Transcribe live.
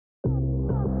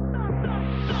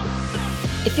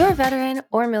If you're a veteran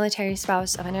or military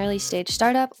spouse of an early stage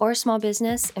startup or small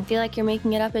business and feel like you're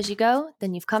making it up as you go,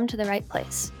 then you've come to the right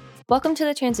place. Welcome to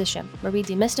The Transition, where we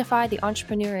demystify the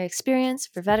entrepreneurial experience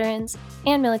for veterans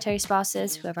and military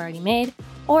spouses who have already made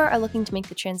or are looking to make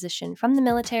the transition from the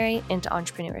military into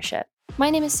entrepreneurship.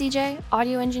 My name is CJ,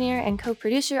 audio engineer and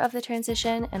co-producer of The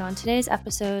Transition, and on today's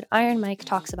episode, Iron Mike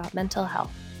talks about mental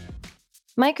health.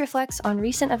 Mike reflects on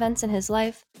recent events in his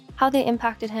life, how they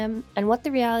impacted him, and what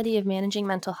the reality of managing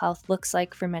mental health looks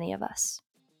like for many of us.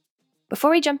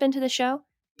 Before we jump into the show,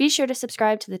 be sure to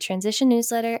subscribe to the Transition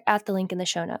newsletter at the link in the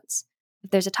show notes. If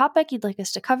there's a topic you'd like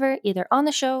us to cover either on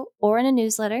the show or in a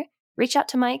newsletter, reach out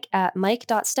to Mike at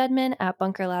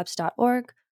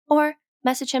mike.stedman@bunkerlabs.org or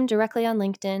message him directly on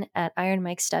LinkedIn at Iron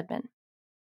Mike Stedman.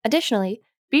 Additionally,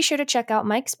 be sure to check out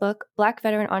Mike's book, Black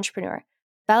Veteran Entrepreneur: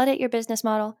 Validate Your Business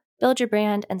Model, Build Your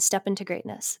Brand, and Step into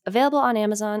Greatness, available on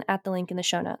Amazon at the link in the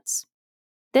show notes.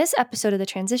 This episode of The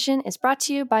Transition is brought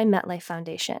to you by MetLife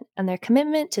Foundation and their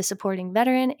commitment to supporting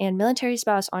veteran and military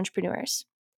spouse entrepreneurs.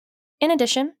 In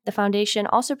addition, the foundation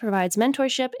also provides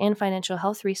mentorship and financial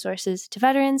health resources to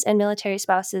veterans and military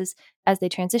spouses as they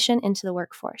transition into the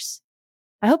workforce.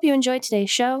 I hope you enjoyed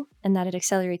today's show and that it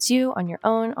accelerates you on your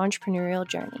own entrepreneurial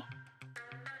journey.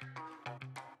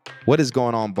 What is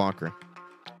going on, Bunker?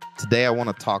 Today I want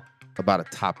to talk about a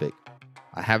topic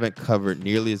I haven't covered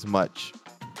nearly as much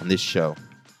on this show,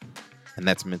 and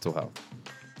that's mental health.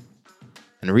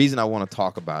 And the reason I want to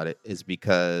talk about it is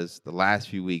because the last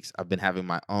few weeks I've been having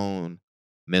my own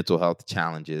mental health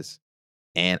challenges,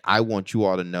 and I want you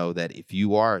all to know that if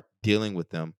you are dealing with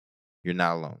them, you're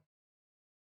not alone.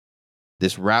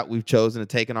 This route we've chosen to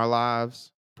take in our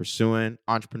lives, pursuing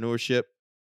entrepreneurship,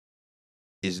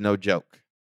 is no joke.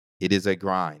 It is a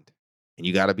grind, and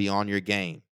you got to be on your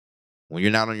game. When you're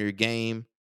not on your game,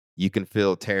 you can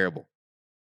feel terrible,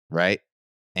 right?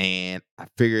 And I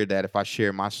figured that if I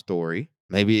share my story,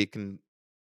 maybe it can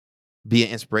be an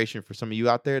inspiration for some of you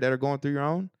out there that are going through your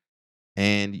own,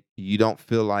 and you don't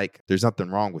feel like there's nothing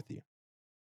wrong with you.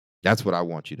 That's what I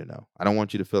want you to know. I don't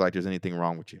want you to feel like there's anything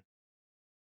wrong with you.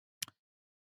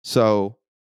 So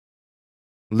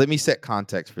let me set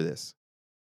context for this.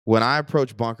 When I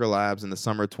approached Bunker Labs in the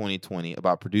summer of 2020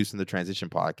 about producing the Transition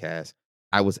podcast,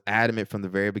 I was adamant from the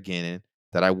very beginning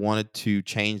that I wanted to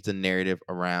change the narrative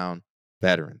around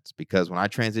veterans, because when I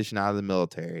transitioned out of the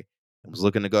military and was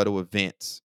looking to go to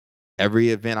events, every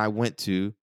event I went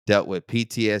to dealt with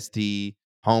PTSD,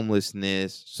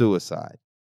 homelessness, suicide.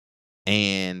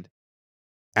 And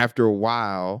after a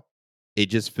while, it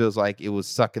just feels like it was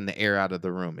sucking the air out of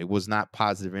the room. It was not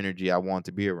positive energy I wanted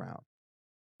to be around.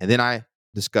 And then I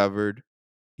discovered,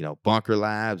 Bunker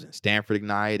Labs and Stanford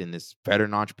Ignite and this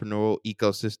veteran entrepreneurial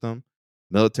ecosystem,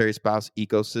 military spouse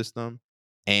ecosystem.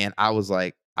 And I was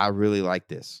like, I really like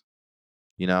this,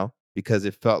 because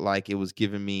it felt like it was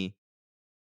giving me,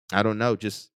 I don't know,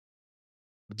 just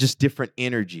different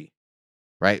energy,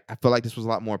 right? I felt like this was a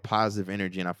lot more positive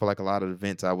energy. And I feel like a lot of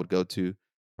events I would go to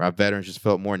where our veterans just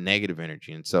felt more negative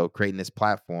energy. And so creating this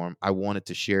platform, I wanted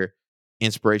to share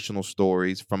inspirational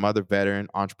stories from other veteran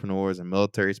entrepreneurs and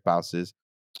military spouses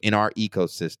in our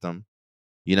ecosystem,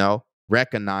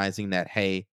 recognizing that,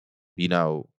 hey,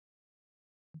 the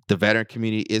veteran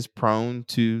community is prone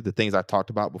to the things I talked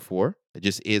about before. It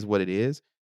just is what it is.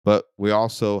 But we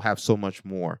also have so much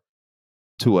more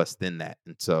to us than that.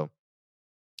 And so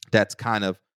that's kind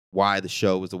of why the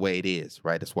show is the way it is,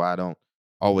 right? That's why I don't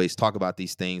always talk about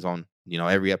these things on,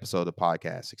 every episode of the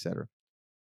podcast, et cetera.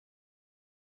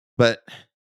 But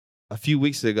a few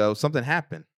weeks ago, something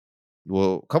happened.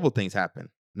 Well, a couple of things happened.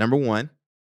 Number one,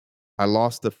 I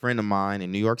lost a friend of mine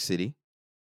in New York City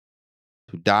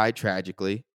who died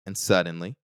tragically and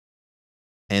suddenly.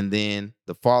 And then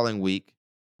the following week,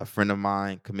 a friend of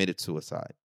mine committed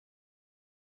suicide.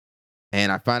 And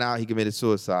I found out he committed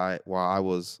suicide while I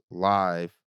was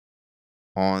live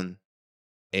on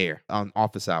air, on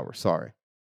office hours, sorry.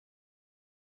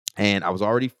 And I was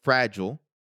already fragile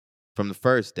from the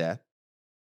first death.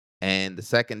 And the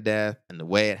second death and the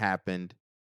way it happened,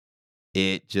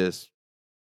 it just,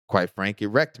 quite frankly,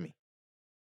 wrecked me.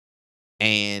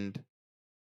 And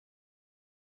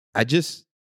I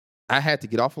had to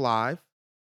get off live,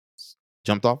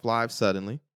 jumped off live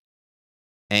suddenly.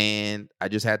 And I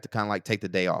just had to kind of like take the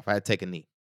day off. I had to take a knee,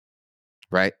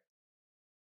 right?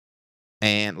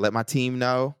 And let my team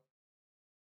know,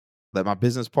 let my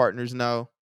business partners know,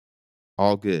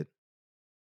 all good.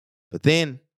 But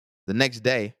then the next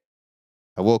day,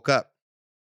 I woke up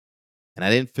and I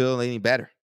didn't feel any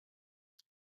better.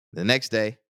 The next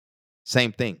day,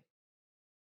 same thing.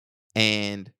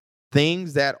 And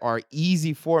things that are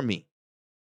easy for me,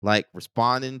 like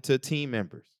responding to team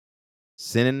members,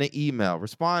 sending an email,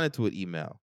 responding to an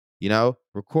email,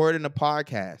 recording a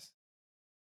podcast.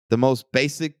 The most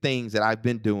basic things that I've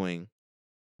been doing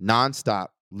nonstop,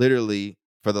 literally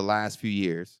for the last few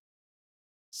years,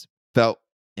 felt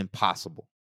impossible.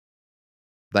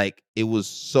 Like it was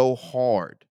so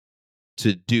hard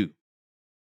to do.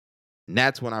 And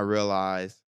that's when I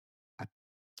realized I,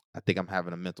 I think I'm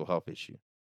having a mental health issue,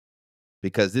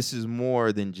 because this is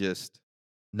more than just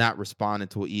not responding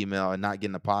to an email and not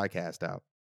getting a podcast out.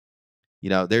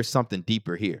 There's something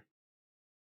deeper here.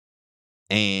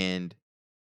 And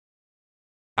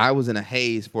I was in a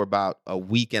haze for about a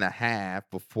week and a half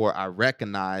before I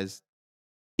recognized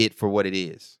it for what it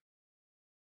is.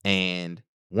 And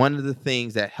one of the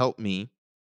things that helped me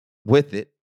with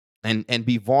it and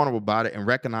be vulnerable about it and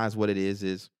recognize what it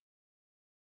is,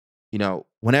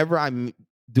 whenever I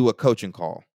do a coaching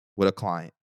call with a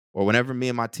client, or whenever me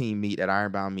and my team meet at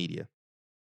Ironbound Media,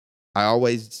 I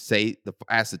always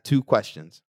ask the two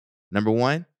questions. Number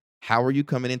one, how are you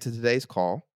coming into today's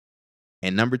call?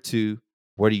 And number two,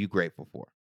 what are you grateful for?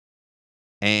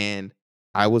 And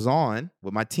I was on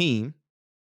with my team,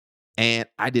 and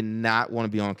I did not want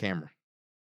to be on camera.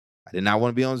 I did not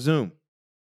want to be on Zoom,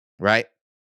 right?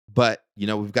 But,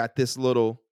 we've got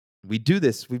we do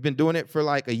this. We've been doing it for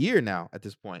like a year now at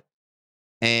this point.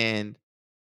 And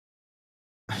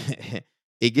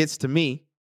it gets to me,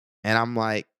 and I'm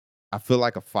like, I feel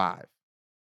like a 5.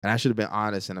 And I should have been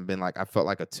honest and I've been like, I felt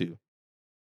like a 2.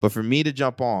 But for me to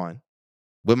jump on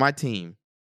with my team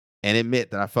and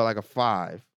admit that I felt like a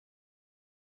 5,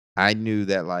 I knew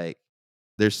that like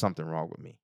there's something wrong with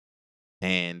me.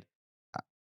 And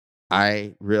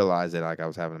I realized that like I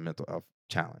was having a mental health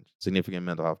challenge, significant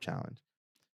mental health challenge.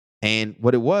 And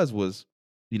what it was,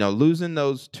 losing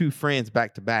those 2 friends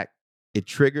back to back, it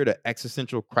triggered an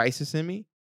existential crisis in me,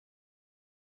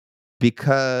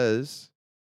 because,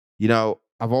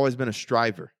 I've always been a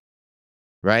striver,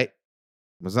 right?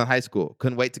 I was in high school,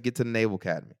 couldn't wait to get to the Naval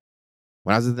Academy.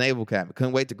 When I was in the Naval Academy,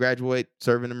 couldn't wait to graduate,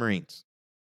 serve in the Marines.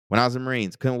 When I was in the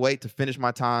Marines, couldn't wait to finish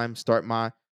my time, start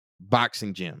my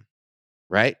boxing gym,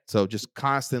 right? So just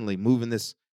constantly moving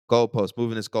this goalpost.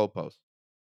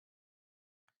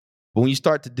 But when you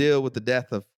start to deal with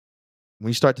death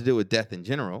in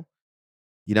general,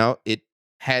 it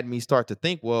had me start to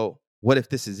think, well, what if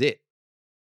this is it?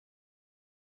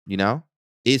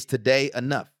 Is today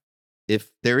enough?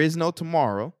 If there is no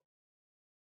tomorrow,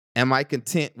 am I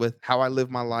content with how I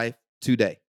live my life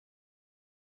today?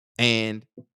 And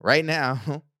right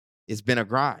now, it's been a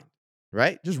grind,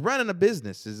 right? Just running a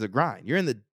business is a grind. You're in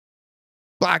the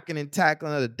blocking and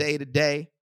tackling of the day to day,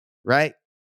 right?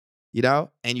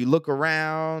 And you look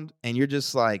around and you're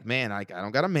just like, man, I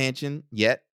don't got a mansion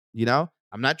yet.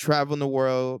 I'm not traveling the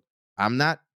world. I'm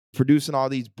not producing all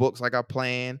these books like I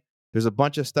planned. There's a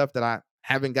bunch of stuff that I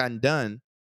haven't gotten done.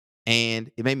 And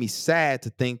it made me sad to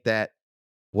think that,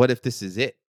 what if this is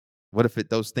it? What if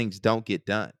those things don't get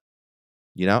done?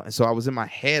 And so I was in my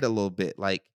head a little bit,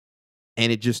 like,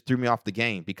 and it just threw me off the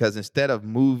game, because instead of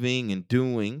moving and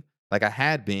doing like I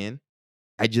had been,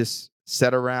 I just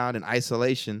sat around in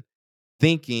isolation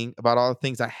thinking about all the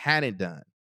things I hadn't done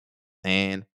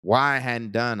and why I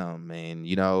hadn't done them. And,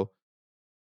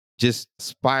 just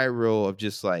spiral of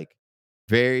just like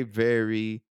very,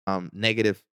 very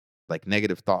negative, like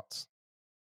negative thoughts.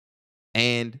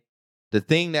 And the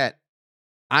thing that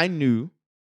I knew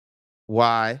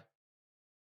why,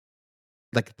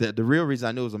 like the real reason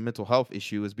I knew it was a mental health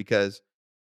issue is because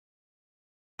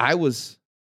I was,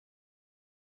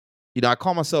 I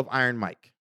call myself Iron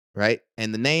Mike, right?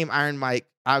 And the name Iron Mike,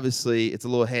 obviously, it's a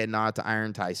little head nod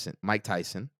to Mike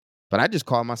Tyson. But I just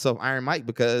call myself Iron Mike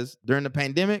because during the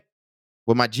pandemic,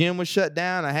 when my gym was shut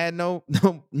down, I had no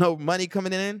money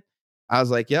coming in. I was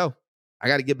like, yo, I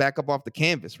got to get back up off the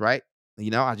canvas, right?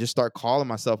 I just start calling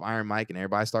myself Iron Mike, and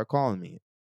everybody start calling me.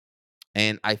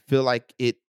 And I feel like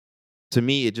to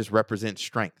me, it just represents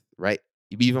strength, right?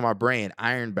 Even my brand,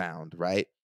 Ironbound, right?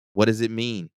 What does it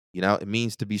mean? It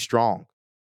means to be strong,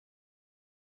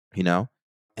 and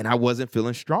I wasn't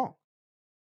feeling strong.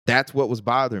 That's what was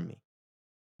bothering me.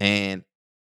 And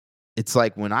it's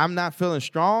like when I'm not feeling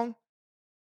strong,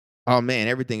 oh man,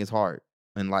 everything is hard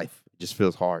in life. It just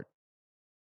feels hard.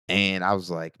 And I was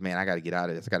like, man, I got to get out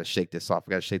of this. I got to shake this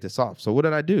off. So what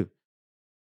did I do?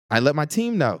 I let my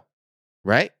team know,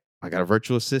 right? I got a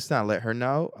virtual assistant. I let her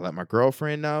know. I let my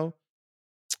girlfriend know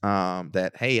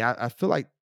that, hey, I feel like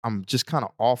I'm just kind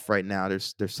of off right now.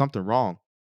 There's something wrong.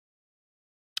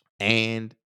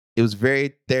 And it was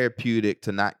very therapeutic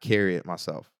to not carry it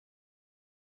myself,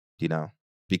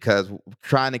 because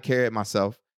trying to carry it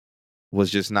myself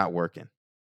was just not working.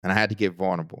 and I had to get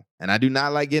vulnerable. And I do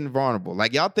not like getting vulnerable.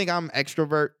 Like, y'all think I'm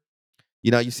extrovert?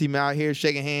 You see me out here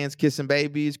shaking hands, kissing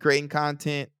babies, creating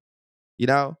content,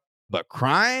 but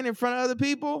crying in front of other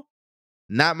people,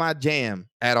 not my jam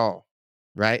at all,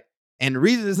 right? And the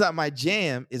reason it's not my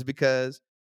jam is because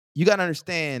you got to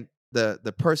understand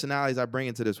the personalities I bring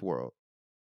into this world.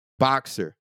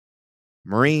 Boxer,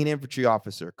 Marine infantry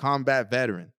officer, combat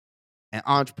veteran, and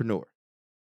entrepreneur.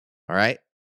 All right.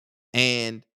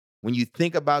 And when you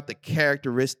think about the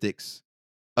characteristics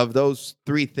of those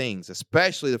three things,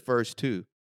 especially the first two,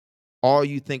 all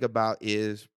you think about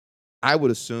is, I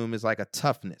would assume, is like a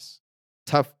toughness,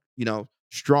 tough,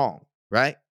 strong,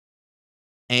 right?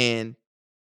 And,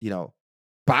 you know,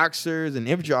 boxers and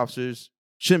infantry officers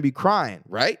shouldn't be crying,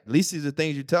 right? At least these are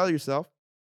things you tell yourself,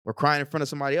 or crying in front of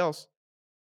somebody else.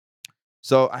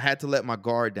 So I had to let my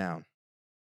guard down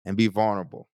and be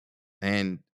vulnerable.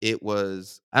 And it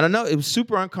was, I don't know, it was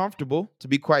super uncomfortable, to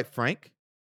be quite frank,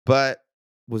 but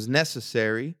was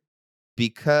necessary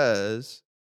because,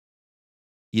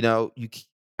 you know, you c-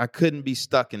 I couldn't be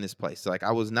stuck in this place. Like,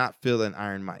 I was not feeling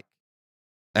Iron Mike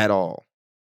at all.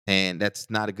 And that's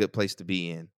not a good place to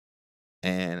be in.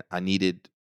 And I needed,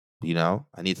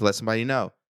 I need to let somebody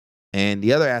know. And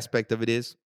the other aspect of it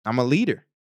is, I'm a leader,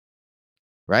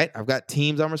 right? I've got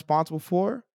teams I'm responsible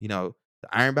for, the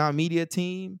Ironbound Media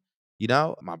team,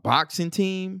 my boxing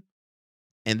team,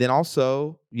 and then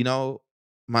also,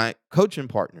 my coaching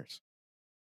partners.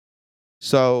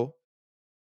 So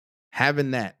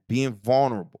having that, being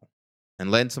vulnerable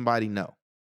and letting somebody know.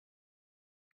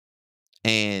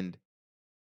 And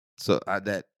so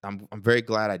I'm very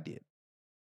glad I did.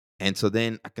 And so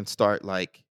then I can start,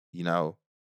 like,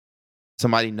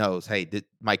 somebody knows, hey,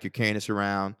 Mike, you're carrying this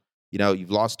around.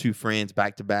 You've lost two friends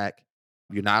back to back.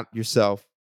 You're not yourself.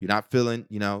 You're not feeling,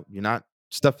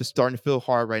 stuff is starting to feel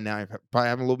hard right now. You're probably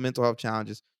having a little mental health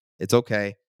challenges. It's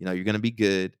okay. You're going to be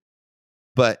good.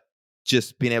 But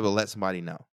just being able to let somebody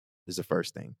know is the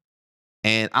first thing.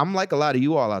 And I'm like a lot of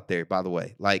you all out there, by the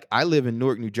way. Like, I live in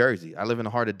Newark, New Jersey. I live in the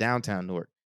heart of downtown Newark.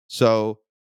 So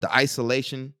the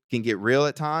isolation can get real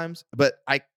at times. But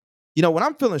when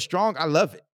I'm feeling strong, I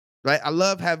love it, right? I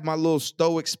love having my little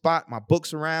stoic spot, my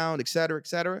books around, et cetera, et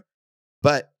cetera.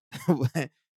 But in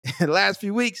the last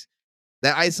few weeks,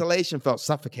 that isolation felt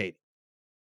suffocating,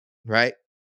 right?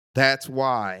 That's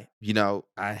why,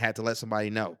 I had to let somebody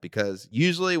know, because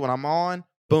usually when I'm on,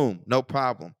 boom, no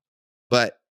problem.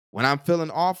 But when I'm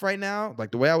feeling off right now,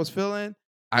 like the way I was feeling,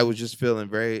 I was just feeling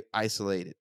very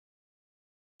isolated,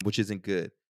 which isn't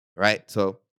good, right?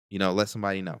 So, let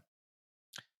somebody know.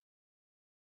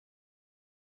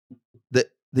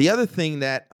 The other thing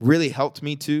that really helped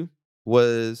me too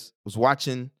was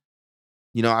watching,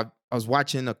 I was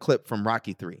watching a clip from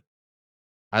Rocky 3.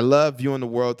 I love viewing the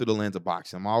world through the lens of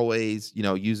boxing. I'm always,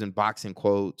 using boxing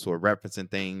quotes or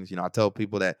referencing things. I tell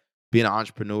people that being an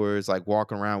entrepreneur is like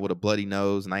walking around with a bloody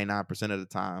nose 99% of the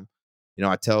time.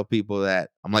 I tell people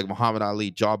that I'm like Muhammad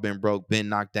Ali, jaw been broke, been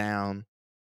knocked down.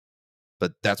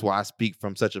 But that's why I speak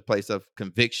from such a place of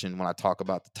conviction when I talk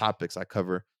about the topics I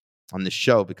cover on this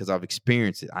show, because I've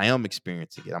experienced it. I am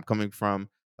experiencing it. I'm coming from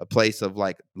a place of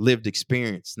like lived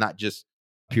experience, not just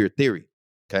pure theory.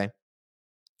 Okay.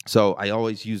 So I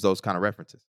always use those kind of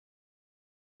references.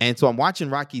 And so I'm watching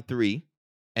Rocky 3,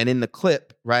 and in the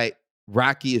clip, right,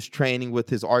 Rocky is training with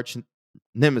his arch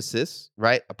nemesis,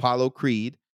 right, Apollo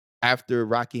Creed, after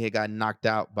Rocky had gotten knocked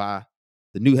out by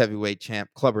the new heavyweight champ,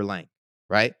 Clubber Lang,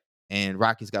 right? And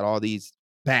Rocky's got all these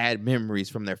bad memories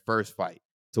from their first fight,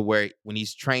 to where when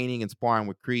he's training and sparring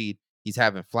with Creed, he's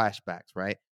having flashbacks,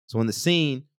 right? So in the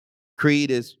scene, Creed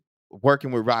is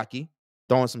working with Rocky,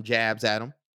 throwing some jabs at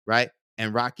him, right?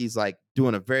 And Rocky's like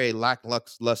doing a very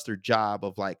lackluster job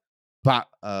of like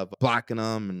blocking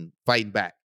them and fighting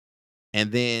back.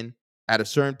 And then at a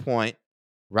certain point,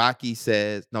 Creed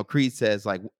says,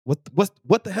 like,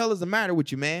 what the hell is the matter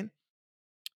with you, man?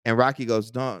 And Rocky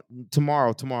goes, no,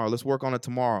 tomorrow, let's work on it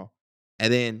tomorrow.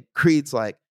 And then Creed's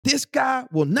like, this guy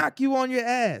will knock you on your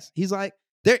ass. He's like,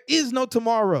 there is no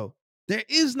tomorrow. There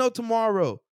is no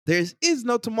tomorrow. There is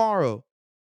no tomorrow.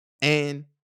 And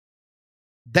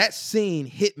that scene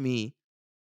hit me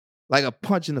like a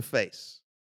punch in the face,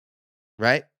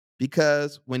 right?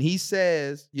 Because when he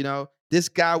says, this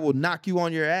guy will knock you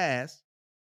on your ass,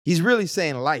 he's really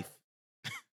saying life,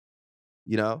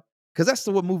 because that's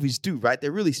what movies do, right? They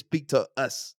really speak to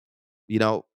us.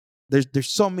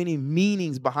 There's so many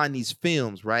meanings behind these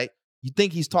films, right? You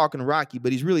think he's talking to Rocky,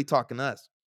 but he's really talking to us.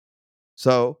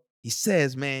 So he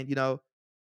says, man,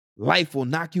 life will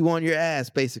knock you on your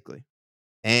ass, basically.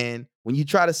 And when you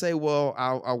try to say, well,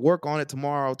 I'll work on it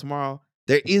tomorrow,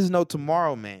 there is no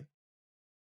tomorrow, man.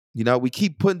 We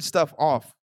keep putting stuff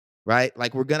off, right?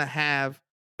 Like we're going to have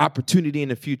opportunity in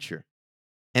the future.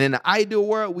 And in the ideal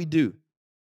world, we do.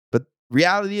 But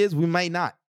reality is we might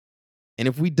not. And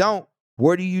if we don't,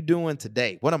 what are you doing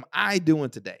today? What am I doing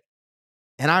today?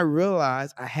 And I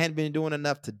realized I hadn't been doing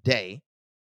enough today.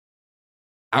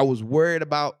 I was worried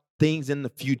about things in the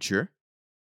future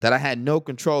that I had no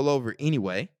control over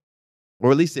anyway,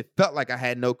 or at least it felt like I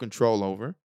had no control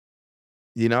over,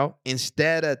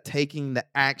 instead of taking the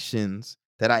actions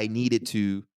that I needed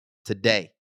to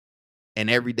today and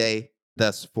every day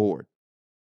thus forward.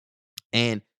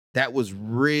 And that was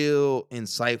real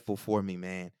insightful for me,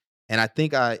 man. And I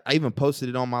think I even posted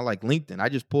it on my LinkedIn. I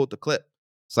just pulled the clip.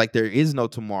 It's like there is no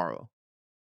tomorrow.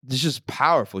 It's just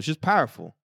powerful. It's just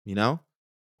powerful.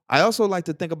 I also like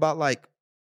to think about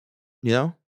you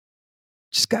know,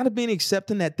 just got to be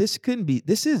accepting that this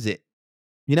is it.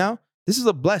 This is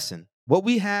a blessing. What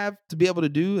we have to be able to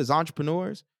do as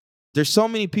entrepreneurs, there's so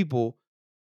many people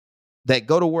that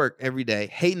go to work every day,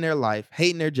 hating their life,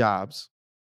 hating their jobs,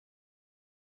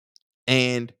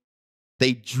 and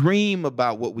they dream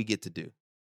about what we get to do,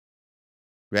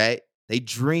 right? They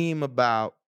dream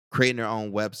about creating their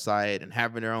own website and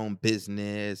having their own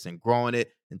business and growing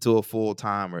it into a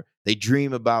full-time, or they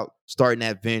dream about starting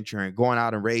that venture and going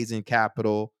out and raising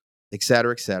capital, et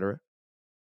cetera,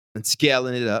 and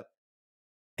scaling it up.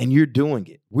 And you're doing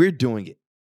it. We're doing it.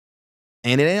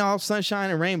 And it ain't all sunshine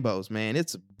and rainbows, man.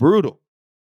 It's brutal.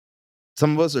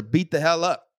 Some of us are beat the hell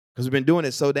up because we've been doing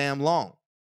it so damn long.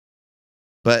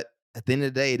 But at the end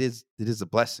of the day, it is a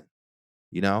blessing,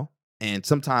 And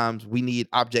sometimes we need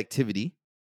objectivity.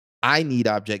 I need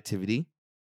objectivity,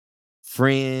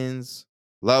 friends,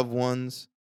 loved ones,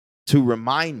 to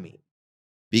remind me.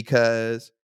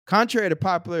 Because contrary to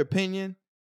popular opinion,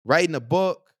 writing a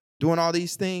book, doing all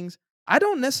these things, I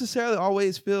don't necessarily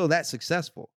always feel that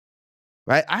successful,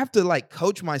 right? I have to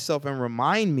coach myself and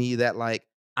remind me that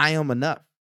I am enough,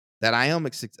 that I am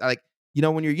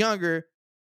when you're younger,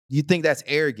 you think that's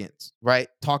arrogance, right?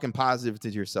 Talking positive to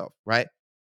yourself, right?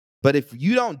 But if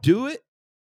you don't do it,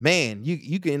 man,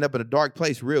 you can end up in a dark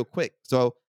place real quick.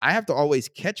 So I have to always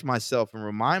catch myself and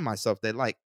remind myself that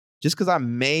just because I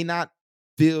may not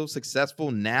feel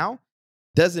successful now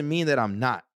doesn't mean that I'm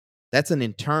not. That's an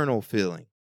internal feeling,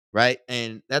 right?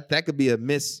 And that could be a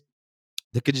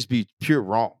that could just be pure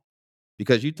wrong.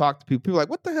 Because you talk to people are like,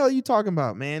 what the hell are you talking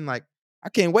about, man? I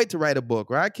can't wait to write a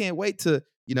book, or I can't wait to,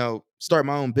 start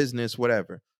my own business,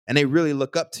 whatever. And they really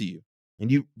look up to you.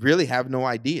 And you really have no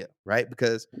idea, right?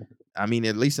 Because at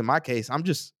least in my case,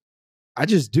 I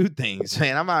just do things,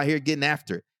 man. I'm out here getting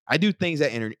after it. I do things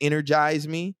that energize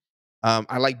me.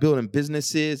 I like building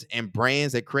businesses and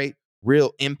brands that create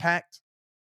real impact.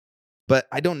 But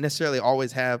I don't necessarily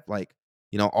always have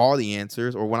all the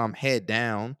answers, or when I'm head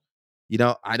down,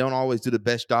 I don't always do the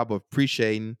best job of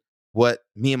appreciating what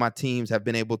me and my teams have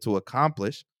been able to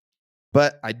accomplish.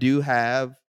 But I do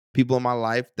have people in my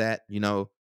life that,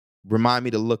 remind me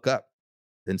to look up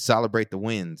and celebrate the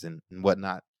wins and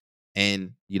whatnot.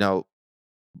 And,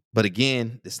 but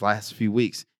again, this last few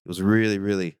weeks, it was really,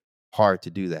 really hard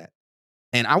to do that.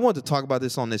 And I want to talk about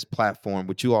this on this platform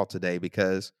with you all today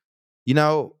because,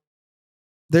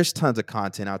 there's tons of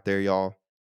content out there, y'all,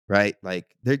 right?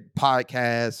 There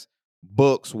podcasts,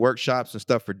 books, workshops, and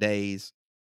stuff for days.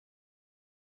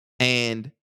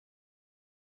 And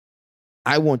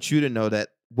I want you to know that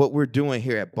what we're doing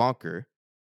here at Bunker,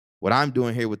 what I'm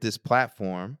doing here with this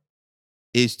platform,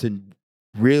 is to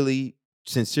really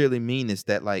sincerely mean this,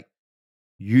 that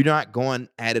you're not going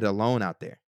at it alone out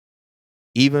there,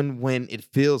 even when it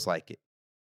feels like it.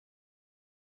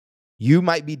 You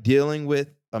might be dealing with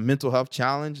a mental health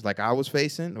challenge like I was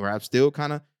facing, or I'm still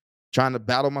kind of trying to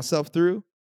battle myself through.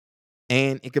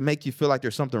 And it can make you feel like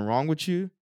there's something wrong with you,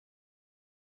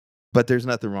 but there's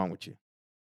nothing wrong with you.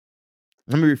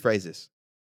 Let me rephrase this.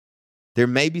 There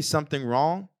may be something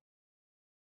wrong,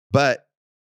 but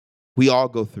we all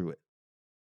go through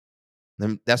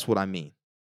it. That's what I mean.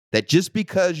 That just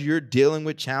because you're dealing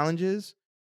with challenges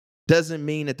doesn't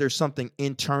mean that there's something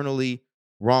internally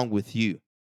wrong with you,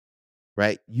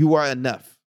 right? You are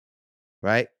enough,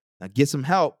 right? Now get some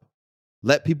help.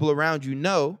 Let people around you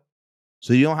know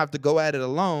so you don't have to go at it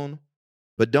alone,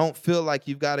 but don't feel like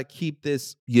you've got to keep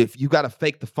this, you got to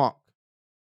fake the funk,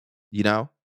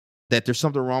 that there's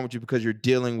something wrong with you because you're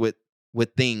dealing with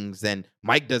things and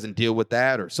Mike doesn't deal with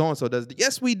that, or so-and-so does.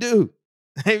 Yes, we do.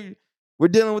 We're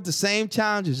dealing with the same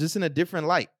challenges, just in a different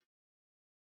light.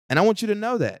 And I want you to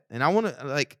know that. And I want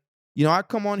to I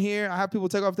come on here, I have people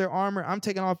take off their armor. I'm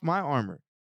taking off my armor.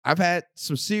 I've had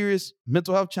some serious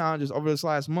mental health challenges over this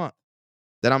last month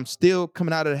that I'm still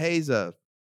coming out of the haze of.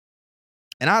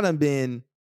 And I done been,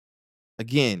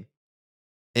 again,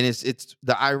 and it's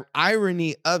the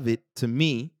irony of it to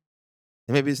me,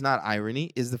 and maybe it's not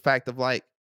irony, is the fact of like,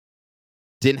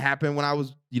 didn't happen when I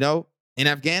was, in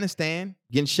Afghanistan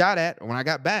getting shot at or when I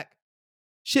got back.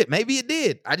 Shit, maybe it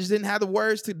did. I just didn't have the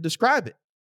words to describe it,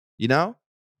 you know?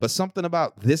 But something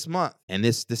about this month and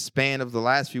this span of the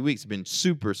last few weeks have been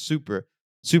super, super,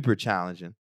 super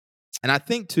challenging. And I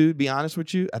think, too, to be honest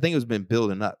with you, I think it's been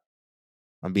building up.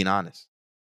 I'm being honest.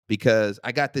 Because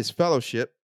I got this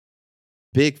fellowship,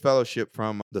 big fellowship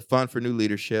from the Fund for New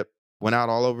Leadership, went out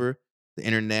all over the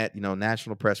internet,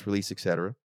 national press release,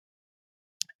 etc.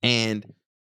 And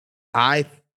I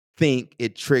think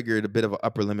it triggered a bit of an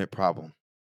upper limit problem.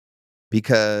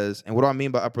 Because, and what do I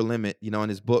mean by upper limit? In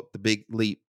his book, The Big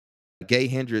Leap, Gay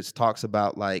Hendricks talks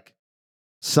about like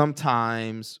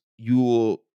sometimes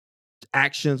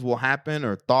actions will happen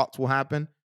or thoughts will happen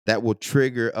that will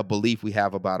trigger a belief we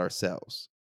have about ourselves,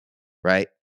 right?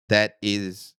 That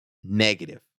is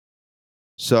negative.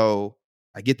 So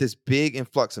I get this big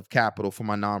influx of capital for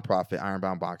my nonprofit,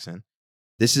 Ironbound Boxing.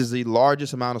 This is the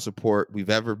largest amount of support we've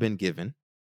ever been given.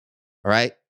 All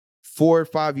right. 4 or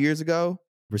 5 years ago,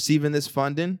 receiving this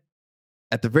funding,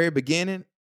 at the very beginning,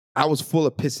 I was full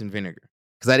of piss and vinegar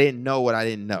because I didn't know what I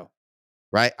didn't know.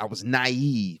 Right. I was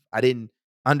naive. I didn't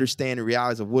understand the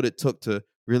realities of what it took to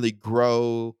really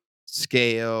grow,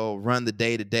 scale, run the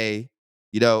day-to-day,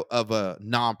 of a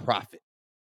nonprofit,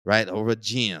 right? Or a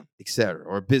gym, et cetera,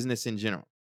 or a business in general.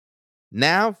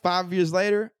 Now, 5 years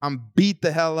later, I'm beat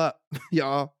the hell up,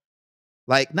 y'all.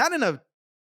 Like, not in a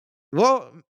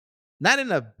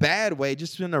bad way,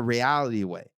 just in a reality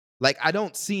way. Like, I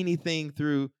don't see anything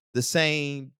through the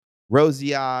same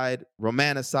rosy-eyed,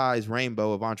 romanticized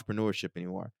rainbow of entrepreneurship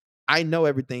anymore. I know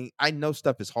everything. I know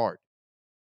stuff is hard,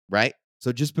 right?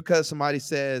 So just because somebody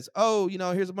says, oh,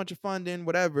 here's a bunch of funding,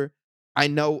 whatever, I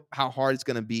know how hard it's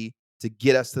going to be to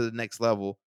get us to the next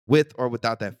level with or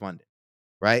without that funding,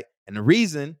 right? And the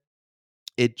reason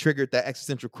it triggered that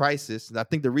existential crisis, and I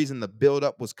think the reason the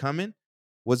buildup was coming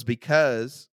was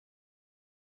because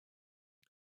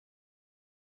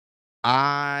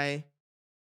I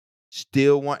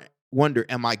still wonder,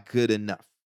 am I good enough?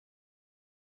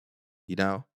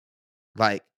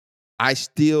 Like, I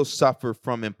still suffer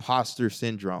from imposter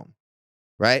syndrome,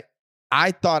 right?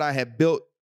 I thought I had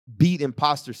beat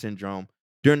imposter syndrome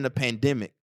during the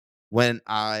pandemic when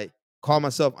I called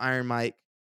myself Iron Mike,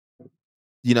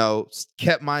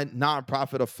 kept my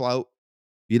nonprofit afloat,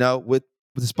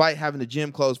 despite having the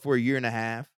gym closed for a year and a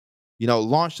half,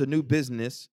 launched a new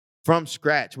business from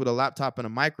scratch with a laptop and a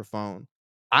microphone.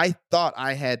 I thought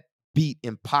I had beat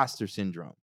imposter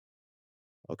syndrome.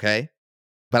 Okay.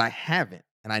 But I haven't.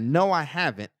 And I know I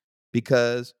haven't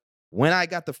because when I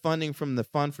got the funding from the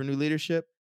Fund for New Leadership,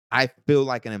 I feel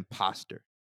like an imposter.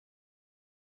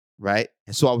 Right.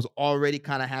 And so I was already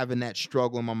kind of having that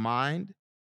struggle in my mind.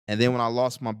 And then when I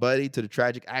lost my buddy to the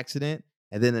tragic accident,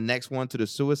 and then the next one to the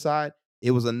suicide,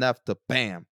 it was enough to,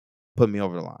 bam, put me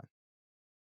over the line.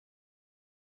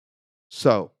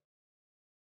 So,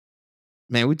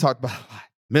 man, we talked about a lot.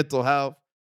 Mental health,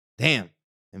 damn,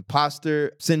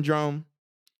 imposter syndrome.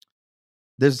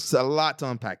 There's a lot to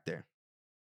unpack there.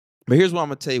 But here's what I'm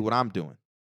going to tell you what I'm doing.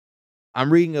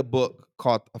 I'm reading a book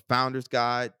called A Founder's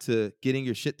Guide to Getting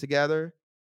Your Shit Together.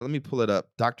 Let me pull it up.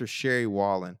 Dr. Sherry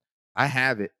Wallen. I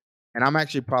have it, and I'm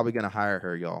actually probably going to hire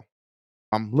her, y'all.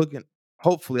 I'm looking,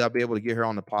 hopefully I'll be able to get her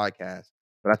on the podcast,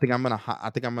 but I think I'm going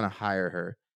to hire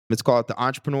her. It's called The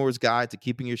Entrepreneur's Guide to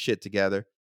Keeping Your Shit Together: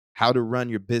 How to Run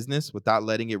Your Business Without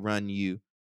Letting It Run You,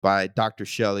 by Dr.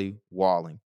 Shelly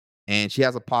Walling. And she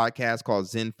has a podcast called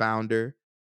Zen Founder.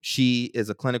 She is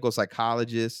a clinical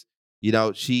psychologist.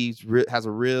 She has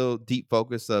a real deep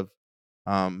focus of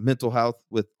mental health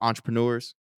with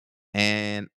entrepreneurs.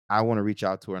 And I want to reach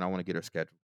out to her and I want to get her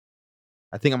scheduled.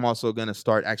 I think I'm also going to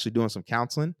start actually doing some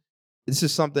counseling. This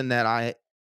is something that I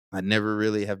never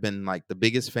really have been like the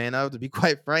biggest fan of, to be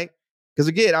quite frank. Because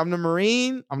again, I'm the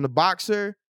Marine, I'm the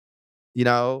boxer,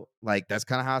 like that's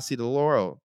kind of how I see the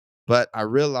world. But I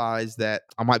realized that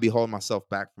I might be holding myself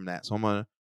back from that. So I'm going to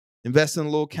invest in a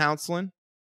little counseling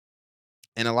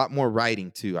and a lot more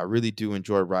writing too. I really do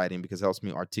enjoy writing because it helps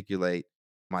me articulate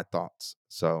my thoughts.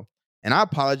 So, and I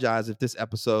apologize if this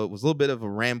episode was a little bit of a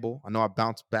ramble. I know I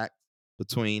bounced back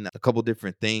between a couple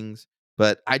different things,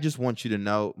 but I just want you to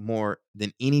know more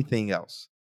than anything else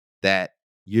that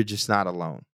you're just not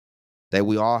alone, that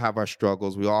we all have our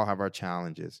struggles. We all have our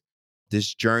challenges.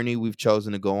 This journey we've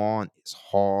chosen to go on is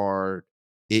hard.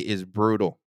 It is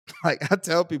brutal. Like I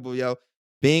tell people,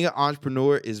 being an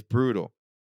entrepreneur is brutal.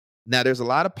 Now, there's a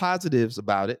lot of positives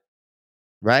about it,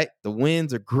 right? The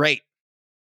wins are great.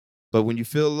 But when you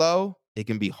feel low, it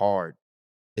can be hard.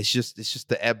 It's just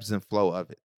the ebbs and flow of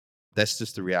it. That's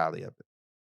just the reality of it.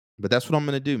 But that's what I'm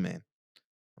going to do, man.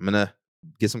 I'm going to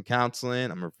get some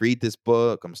counseling. I'm going to read this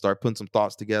book. I'm going to start putting some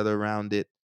thoughts together around it.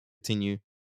 Continue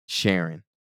sharing.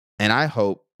 And I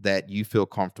hope that you feel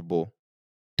comfortable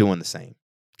doing the same.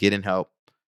 Getting help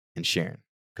and sharing.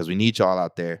 Because we need y'all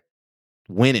out there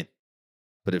winning.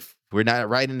 But if we're not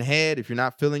right in the head, if you're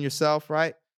not feeling yourself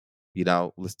right,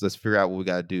 let's figure out what we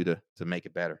got to do to make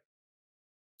it better.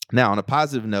 Now, on a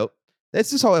positive note,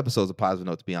 this whole episode is a positive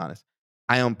note, to be honest.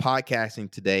 I am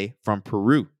podcasting today from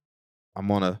Peru. I'm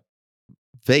on a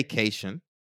vacation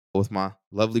with my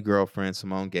lovely girlfriend,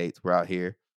 Simone Gates. We're out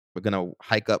here. We're going to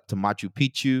hike up to Machu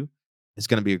Picchu. It's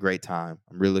going to be a great time.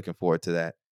 I'm really looking forward to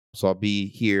that. So I'll be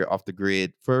here off the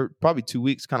grid for probably 2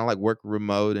 weeks, kind of like working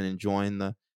remote and enjoying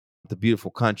the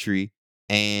beautiful country.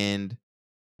 And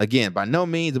again, by no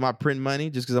means am I printing money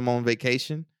just because I'm on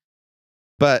vacation.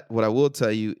 But what I will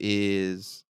tell you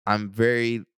is I'm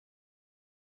very,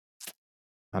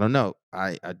 I don't know.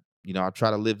 I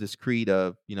try to live this creed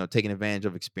of, taking advantage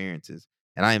of experiences.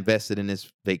 And I invested in this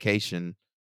vacation,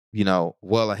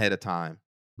 well ahead of time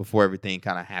before everything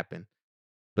kind of happened.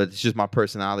 But it's just my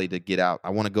personality to get out.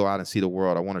 I want to go out and see the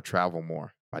world. I want to travel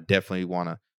more. I definitely want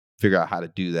to figure out how to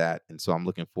do that. And so I'm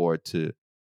looking forward to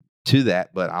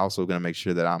that. But I also going to make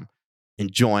sure that I'm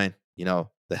enjoying, the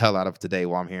hell out of today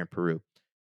while I'm here in Peru.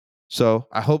 So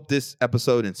I hope this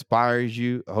episode inspires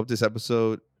you. I hope this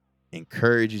episode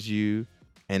encourages you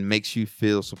and makes you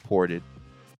feel supported.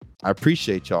 I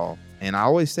appreciate y'all. And I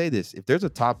always say this, if there's a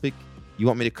topic you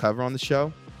want me to cover on the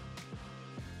show,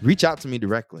 reach out to me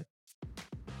directly.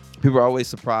 People are always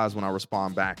surprised when I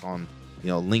respond back on,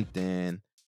 LinkedIn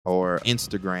or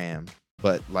Instagram.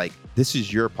 But this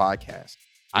is your podcast.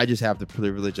 I just have the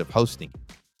privilege of hosting.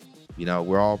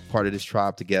 We're all part of this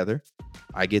tribe together.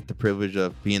 I get the privilege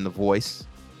of being the voice.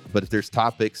 But if there's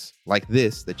topics like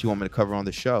this that you want me to cover on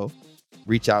the show,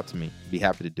 reach out to me. I'd be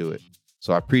happy to do it.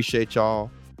 So I appreciate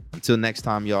y'all. Until next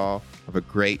time, y'all, have a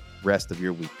great rest of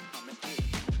your week.